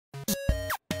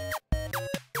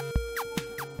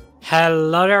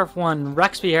Hello there everyone,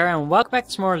 Raxby here and welcome back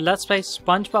to more Let's Play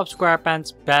SpongeBob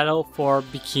SquarePants Battle for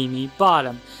Bikini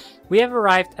Bottom. We have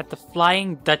arrived at the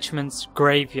Flying Dutchman's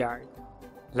graveyard.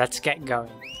 Let's get going.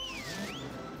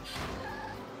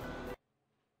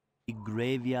 A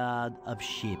graveyard of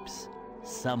ships.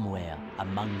 Somewhere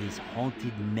among this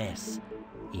haunted mess,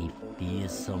 a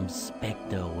fearsome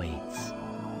specter waits.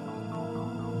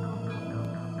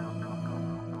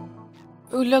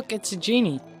 Ooh look, it's a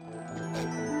genie.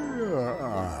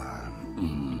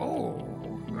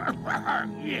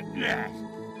 Yes.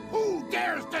 Who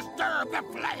dares disturb the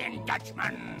Flying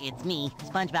Dutchman? It's me,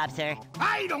 SpongeBob, sir.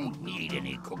 I don't need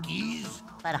any cookies.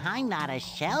 But I'm not a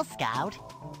Shell Scout.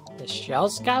 The Shell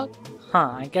Scout?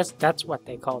 Huh, I guess that's what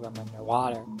they call them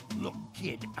underwater. Look,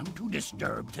 kid, I'm too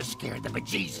disturbed to scare the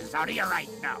bejesus out of you right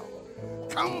now.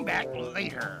 Come back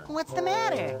later. What's the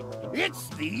matter? It's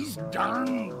these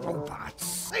darn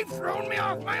robots. They've thrown me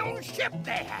off my own ship,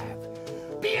 they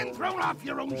have. Being thrown off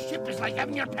your own ship is like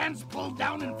having your pants pulled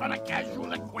down in front of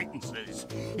casual acquaintances.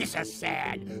 It's a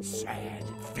sad, sad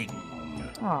thing.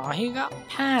 Aw, he got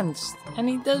pants, and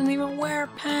he doesn't even wear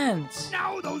pants.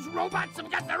 Now those robots have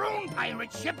got their own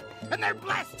pirate ship, and they're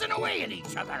blasting away at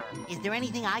each other. Is there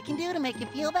anything I can do to make you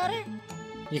feel better?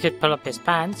 You could pull up his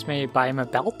pants, maybe buy him a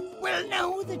belt. Well,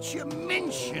 now that you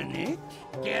mention it,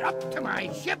 get up to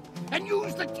my ship and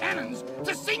use the cannons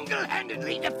to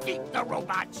single-handedly defeat the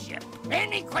robot ship.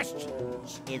 Any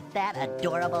questions? Is that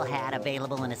adorable hat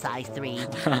available in a size 3?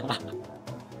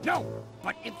 No,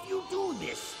 but if you do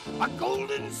this, a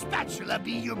golden spatula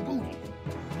be your booty.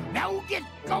 Now get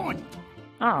going.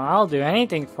 Oh, I'll do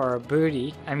anything for a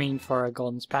booty. I mean, for a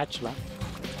golden spatula.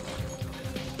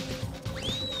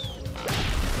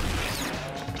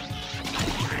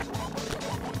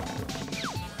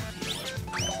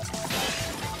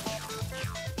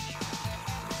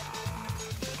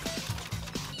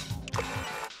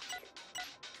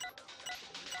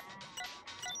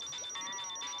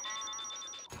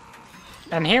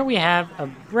 And here we have a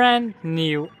brand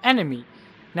new enemy.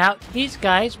 Now, these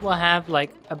guys will have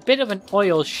like a bit of an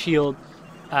oil shield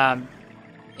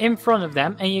in front of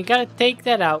them. And you gotta take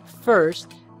that out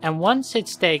first. And once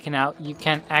it's taken out, you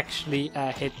can actually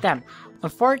hit them.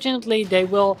 Unfortunately, they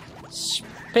will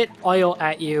spit oil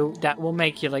at you that will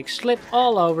make you like slip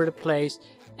all over the place.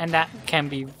 And that can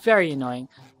be very annoying.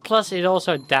 Plus, it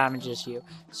also damages you.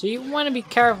 So you want to be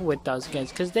careful with those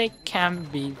guys because they can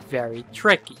be very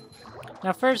tricky.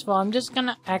 Now, first of all, I'm just going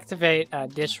to activate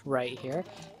this right here.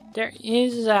 There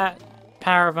is a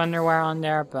pair of underwear on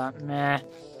there, but meh.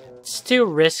 It's too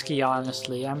risky,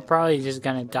 honestly. I'm probably just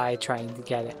going to die trying to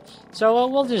get it. So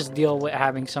we'll just deal with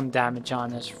having some damage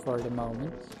on us for the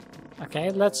moment. Okay,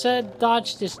 let's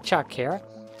dodge this chuck here.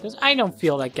 Because I don't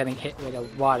feel like getting hit with a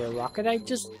water rocket. I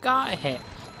just got hit.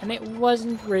 And it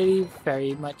wasn't really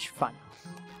very much fun.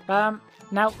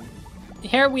 Now,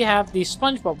 here we have these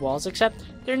SpongeBob walls, except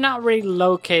they're not really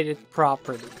located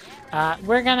properly.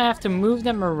 We're gonna have to move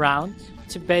them around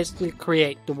to basically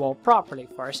create the wall properly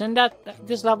for us. And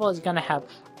this level is gonna have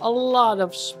a lot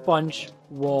of sponge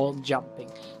wall jumping.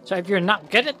 So if you're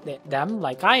not good at them,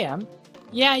 like I am,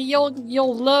 yeah,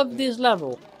 you'll love this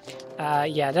level.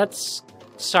 Yeah, that's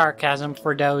sarcasm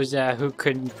for those who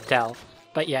couldn't tell.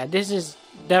 But yeah, this is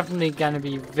definitely going to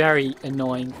be very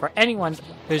annoying for anyone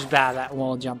who's bad at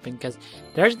wall jumping, because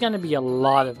there's going to be a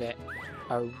lot of it.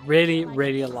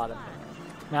 Really a lot of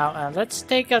it. Now, let's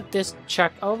take out this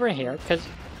chuck over here, because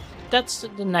that's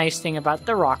the nice thing about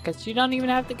the rockets. You don't even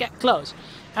have to get close.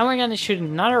 And we're going to shoot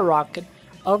another rocket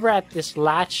over at this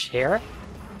latch here,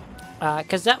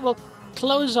 because that will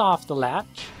close off the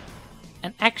latch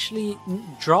and actually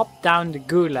drop down the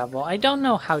goo level. I don't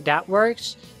know how that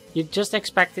works. You just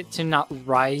expect it to not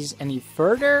rise any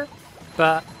further,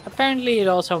 but apparently it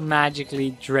also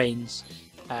magically drains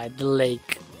the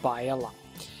lake by a lot.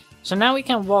 So now we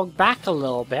can walk back a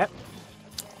little bit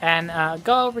and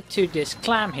go over to this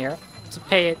clam here to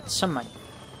pay it some money.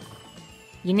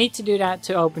 You need to do that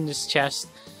to open this chest.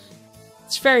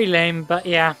 It's very lame, but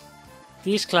yeah,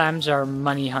 these clams are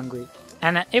money hungry.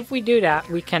 And if we do that,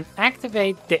 we can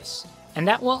activate this, and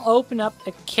that will open up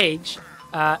a cage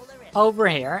over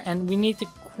here, and we need to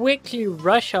quickly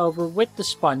rush over with the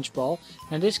sponge ball.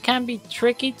 Now this can be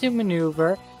tricky to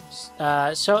maneuver,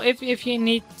 so if you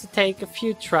need to take a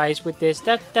few tries with this,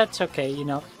 that's okay, you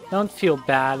know, don't feel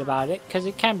bad about it, because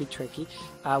it can be tricky.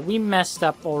 We messed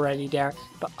up already there,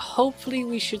 but hopefully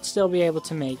we should still be able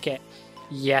to make it.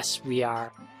 Yes, we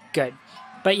are. Good.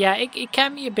 But yeah, it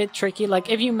can be a bit tricky. Like,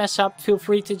 if you mess up, feel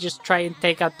free to just try and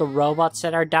take out the robots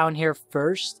that are down here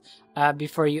first.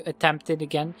 Before you attempt it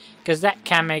again, because that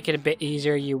can make it a bit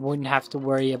easier. You wouldn't have to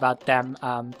worry about them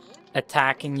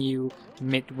attacking you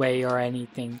midway or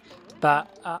anything. But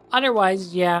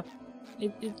otherwise, yeah,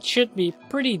 it should be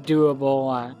pretty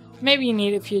doable. Maybe you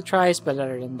need a few tries, but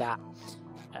other than that,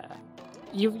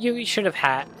 you should have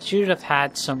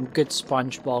had some good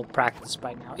SpongeBob practice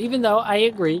by now. Even though I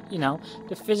agree, you know,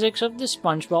 the physics of the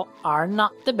SpongeBob are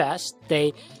not the best.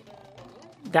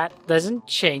 That doesn't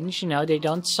change, you know, they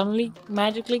don't suddenly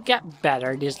magically get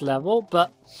better this level,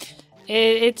 but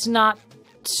it's not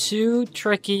too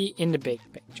tricky in the big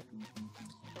picture.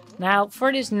 Now,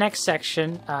 for this next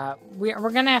section, we're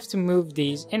gonna have to move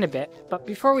these in a bit, but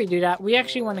before we do that, we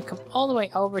actually want to come all the way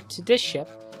over to this ship,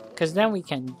 because then we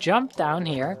can jump down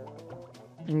here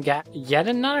and get yet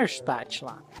another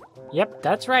spatula. Yep,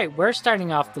 that's right, we're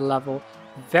starting off the level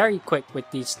very quick with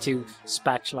these two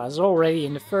spatulas already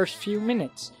in the first few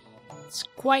minutes. It's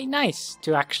quite nice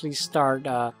to actually start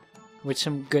with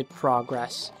some good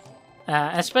progress.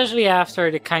 Especially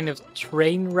after the kind of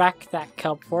train wreck that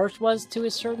Kelp Force was to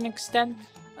a certain extent.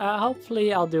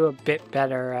 Hopefully I'll do a bit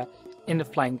better in the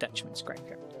Flying Dutchman's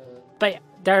graveyard. But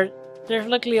yeah, there's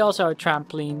luckily also a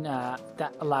trampoline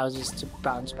that allows us to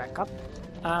bounce back up.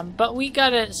 But we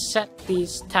gotta set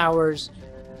these towers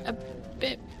a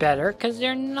bit better because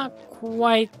they're not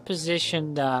quite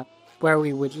positioned where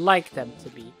we would like them to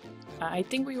be. I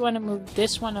think we want to move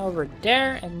this one over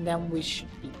there and then we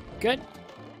should be good.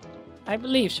 I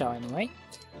believe so anyway.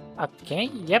 Okay,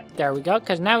 yep, there we go,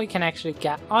 because now we can actually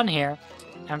get on here,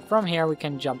 and from here we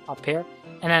can jump up here,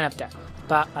 and then up there.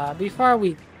 But before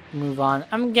we move on,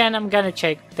 I'm gonna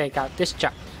take out this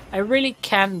chuck. I really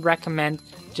can recommend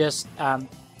just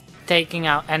taking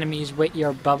out enemies with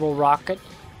your bubble rocket,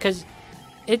 because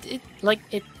it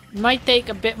might take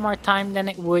a bit more time than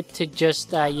it would to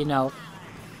just, you know,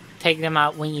 take them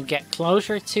out when you get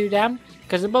closer to them,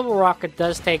 because the bubble rocket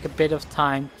does take a bit of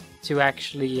time to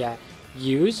actually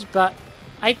use, but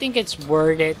I think it's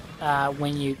worth it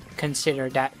when you consider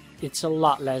that it's a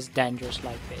lot less dangerous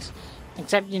like this.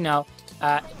 Except, you know,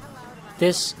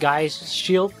 this guy's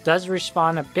shield does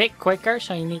respawn a bit quicker,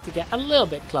 so you need to get a little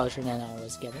bit closer than I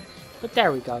was getting. But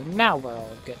there we go, now we're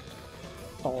all good.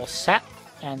 All set,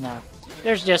 and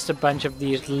there's just a bunch of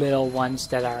these little ones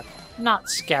that are not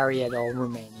scary at all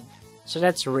remaining. So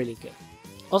that's really good.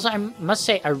 Also, I must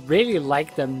say, I really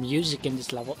like the music in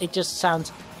this level. It just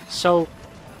sounds so...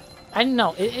 I don't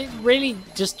know, it really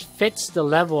just fits the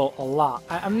level a lot.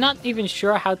 I'm not even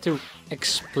sure how to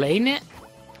explain it,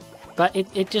 but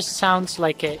it just sounds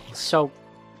like it's so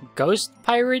ghost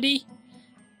piratey.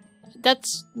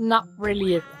 That's not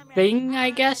really a thing,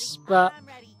 I guess, but...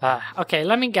 okay,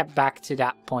 let me get back to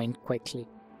that point quickly.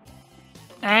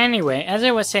 Anyway, as I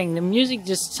was saying, the music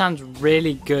just sounds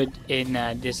really good in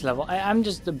this level. I'm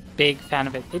just a big fan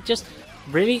of it. It just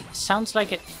really sounds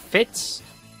like it fits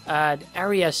the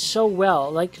area so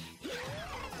well. Like,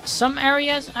 some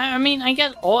areas, I mean, I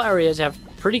guess all areas have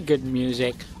pretty good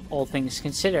music, all things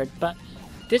considered, but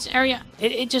this area,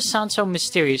 it just sounds so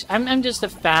mysterious. I'm just a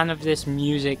fan of this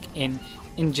music in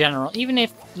general, even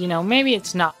if, you know, maybe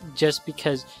it's not just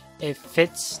because it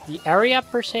fits the area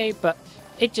per se, but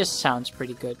it just sounds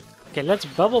pretty good. Okay, let's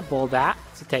bubble ball that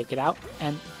to take it out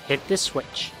and hit this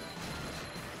switch.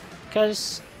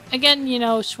 Because, again, you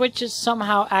know, switches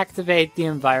somehow activate the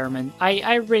environment.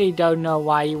 I really don't know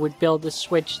why you would build a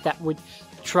switch that would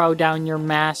throw down your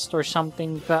mast or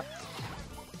something, but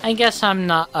I guess I'm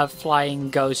not a flying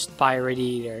ghost pirate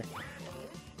either.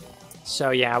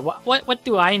 So yeah, what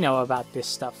do I know about this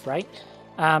stuff, right?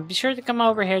 Be sure to come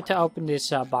over here to open this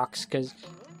box, because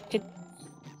it,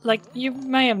 like you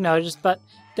may have noticed, but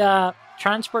the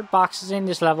transport boxes in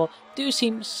this level do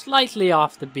seem slightly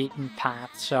off the beaten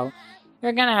path, so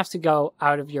you're gonna have to go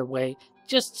out of your way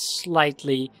just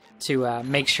slightly to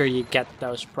make sure you get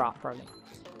those properly.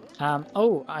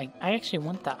 Oh, I actually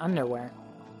want that underwear,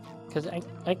 because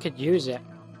I could use it,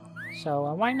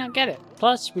 so why not get it?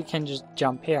 Plus, we can just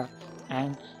jump here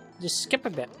and just skip a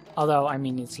bit. Although, I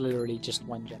mean, it's literally just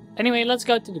one jump. Anyway, let's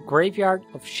go to the graveyard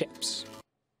of ships.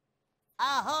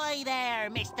 Ahoy there,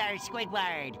 Mr.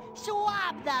 Squidward!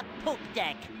 Swab the poop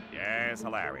deck! Yes,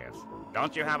 hilarious.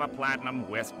 Don't you have a platinum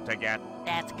wisp to get?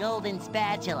 That's golden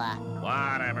spatula.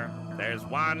 Whatever. There's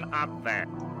one up there.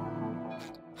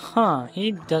 Huh,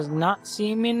 he does not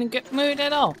seem in a good mood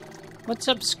at all. What's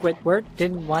up, Squidward?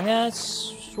 Didn't wanna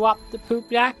swap the poop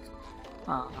deck?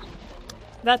 Aw.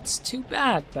 That's too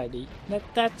bad, buddy.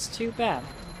 That's too bad.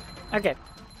 Okay.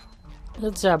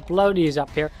 Let's blow these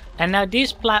up here. And now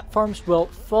these platforms will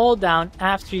fall down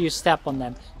after you step on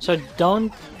them. So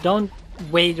don't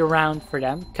wait around for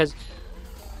them, because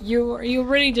you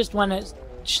really just want to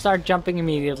start jumping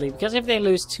immediately, because if they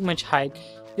lose too much height,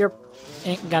 you're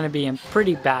gonna be in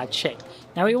pretty bad shape.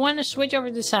 Now we want to switch over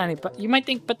to Sandy, but you might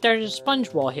think, but there's a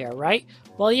sponge wall here, right?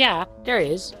 Well, yeah, there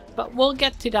is, but we'll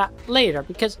get to that later,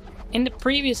 because in the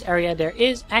previous area there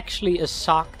is actually a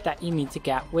sock that you need to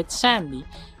get with Sandy.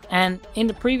 And in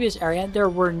the previous area there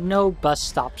were no bus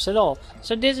stops at all.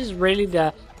 So this is really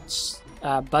the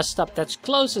bus stop that's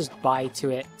closest by to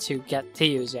it to get to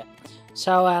use it.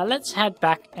 So let's head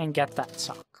back and get that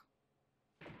sock.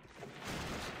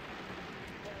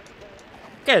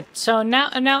 Good, so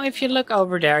now if you look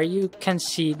over there, you can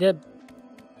see the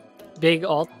big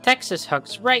old Texas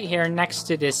hooks right here next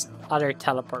to this other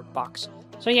teleport box.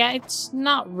 So yeah, it's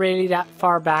not really that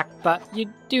far back, but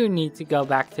you do need to go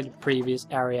back to the previous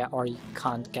area or you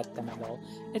can't get them at all.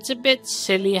 It's a bit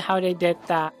silly how they did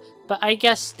that, but I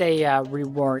guess they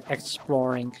reward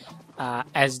exploring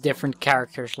as different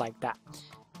characters like that.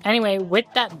 Anyway, with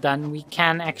that done, we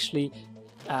can actually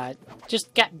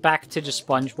just get back to the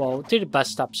sponge wall, to the bus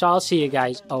stop. So I'll see you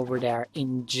guys over there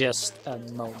in just a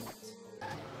moment.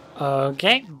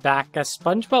 Okay, back at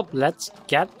SpongeBob. Let's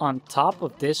get on top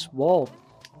of this wall.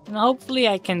 And hopefully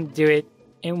I can do it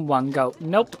in one go.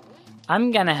 Nope.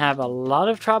 I'm gonna have a lot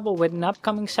of trouble with an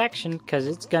upcoming section because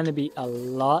it's gonna be a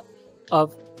lot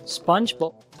of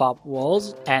SpongeBob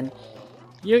walls. And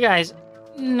you guys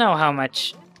know how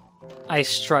much I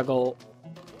struggle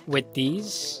with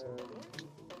these.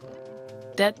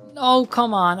 Oh,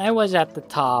 come on. I was at the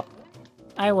top.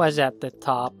 I was at the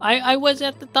top. I was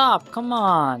at the top. Come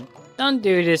on. Don't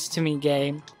do this to me,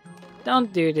 game.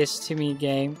 Don't do this to me,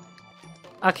 game.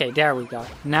 Okay, there we go.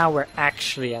 Now we're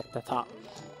actually at the top.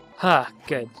 Huh,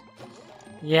 good.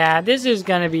 Yeah, this is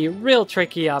gonna be real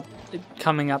tricky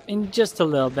coming up in just a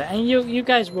little bit. And you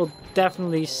guys will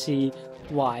definitely see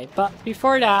why. But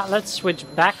before that, let's switch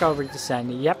back over to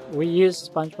Sandy. Yep, we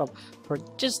used SpongeBob for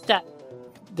just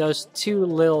those 2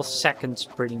 little seconds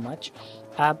pretty much.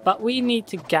 But we need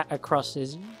to get across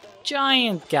this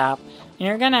giant gap, and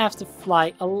you're gonna have to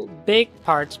fly big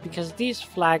parts because these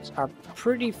flags are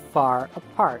pretty far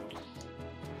apart.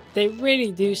 They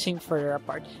really do seem further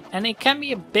apart, and it can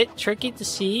be a bit tricky to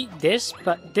see this,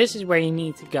 but this is where you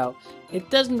need to go. It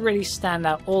doesn't really stand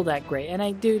out all that great, and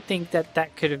I do think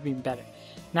that could have been better.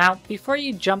 Now, before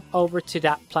you jump over to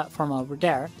that platform over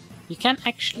there, you can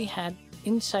actually head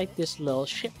inside this little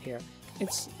ship here.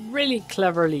 It's really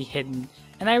cleverly hidden,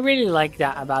 and I really like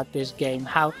that about this game,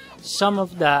 how some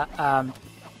of the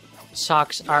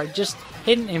socks are just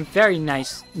hidden in very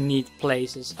nice, neat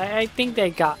places. I think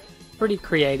they got pretty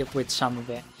creative with some of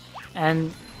it,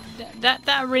 and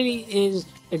that really is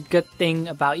a good thing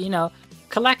about, you know,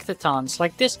 collectathons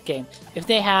like this game. If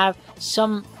they have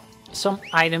some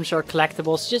items or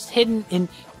collectibles just hidden in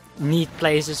neat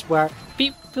places where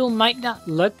people might not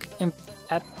look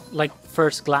at like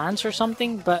first glance or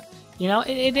something, but you know,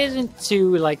 it isn't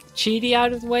too like cheaty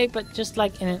out of the way, but just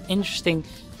like in an interesting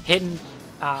hidden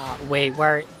way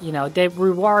where, you know, they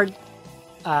reward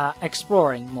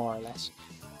exploring more or less.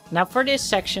 Now for this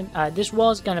section, this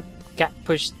wall is gonna get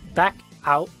pushed back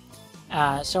out,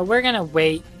 so we're gonna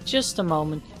wait just a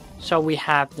moment so we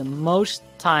have the most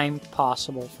time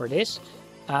possible for this,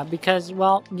 because,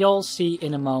 well, you'll see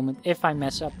in a moment, if I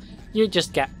mess up, you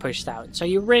just get pushed out. So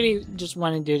you really just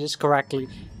want to do this correctly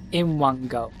in one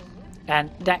go. And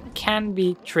that can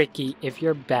be tricky if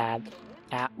you're bad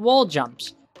at wall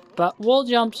jumps. But wall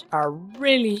jumps are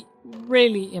really,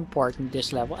 really important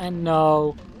this level. And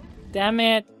no, damn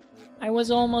it, I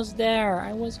was almost there.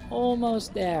 I was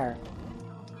almost there.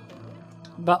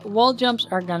 But wall jumps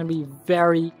are gonna be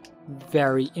very,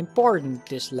 very important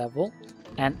this level.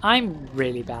 And I'm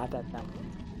really bad at them.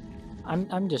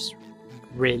 I'm just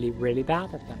really, really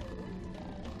bad at them.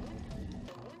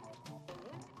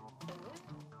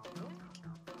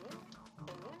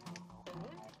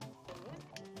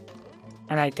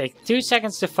 And I take 2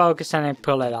 seconds to focus and I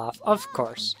pull it off, of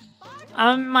course.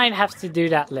 I might have to do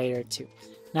that later too.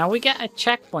 Now we get a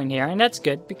checkpoint here, and that's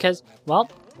good because, well,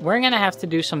 we're gonna have to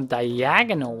do some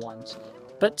diagonal ones.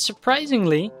 But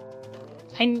surprisingly,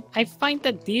 I find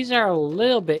that these are a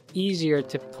little bit easier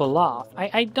to pull off.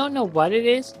 I don't know what it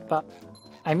is, but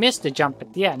I missed the jump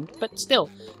at the end. But still,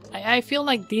 I feel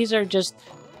like these are just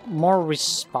more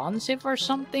responsive or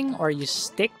something, or you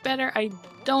stick better. I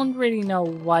don't really know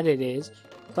what it is,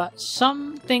 but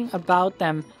something about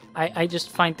them, I just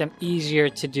find them easier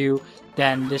to do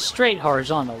than the straight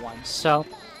horizontal ones. So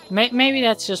maybe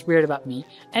that's just weird about me.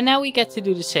 And now we get to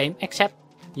do the same, except,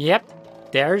 yep,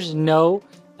 there's no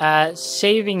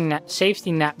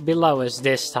safety net below us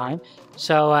this time.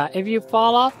 So if you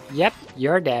fall off, yep,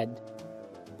 you're dead.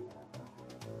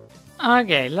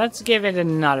 Okay, let's give it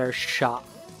another shot.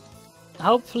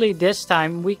 hopefully this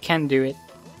time we can do it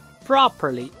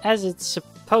properly, as it's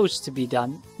supposed to be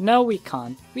done. No, we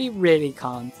can't. We really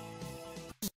can't.